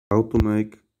How to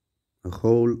make a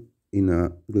hole in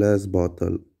a glass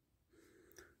bottle.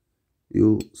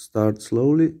 You start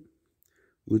slowly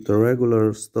with a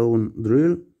regular stone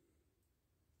drill.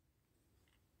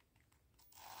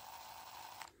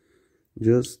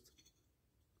 Just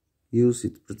use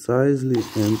it precisely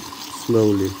and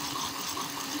slowly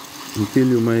until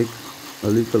you make a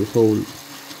little hole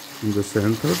in the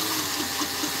center.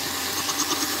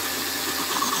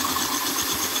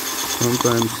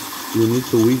 Sometimes you need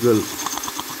to wiggle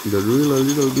the drill a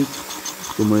little bit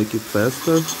to make it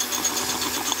faster,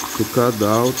 to cut the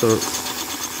outer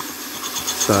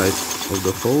side of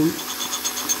the hole.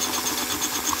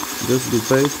 Just be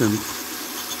patient.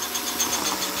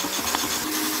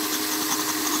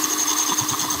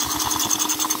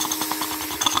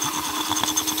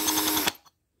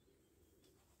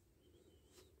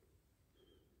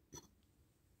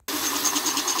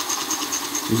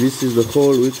 This is the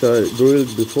hole which I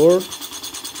drilled before.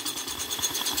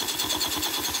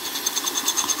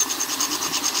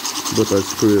 But I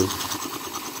screw.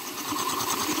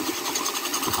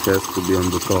 It has to be on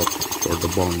the top for the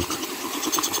bunk.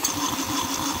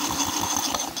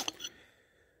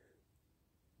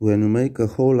 When you make a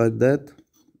hole like that,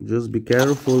 just be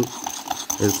careful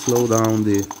and slow down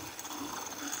the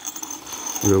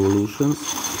revolutions.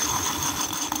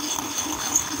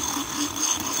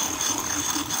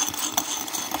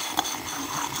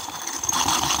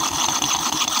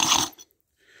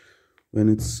 When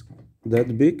it's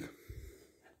that big,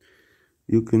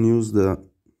 you can use the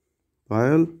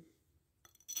file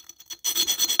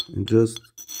and just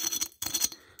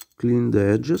clean the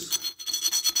edges.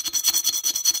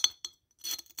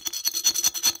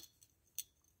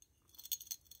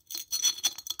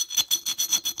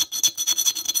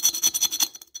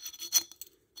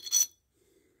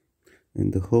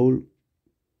 And the hole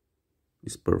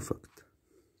is perfect.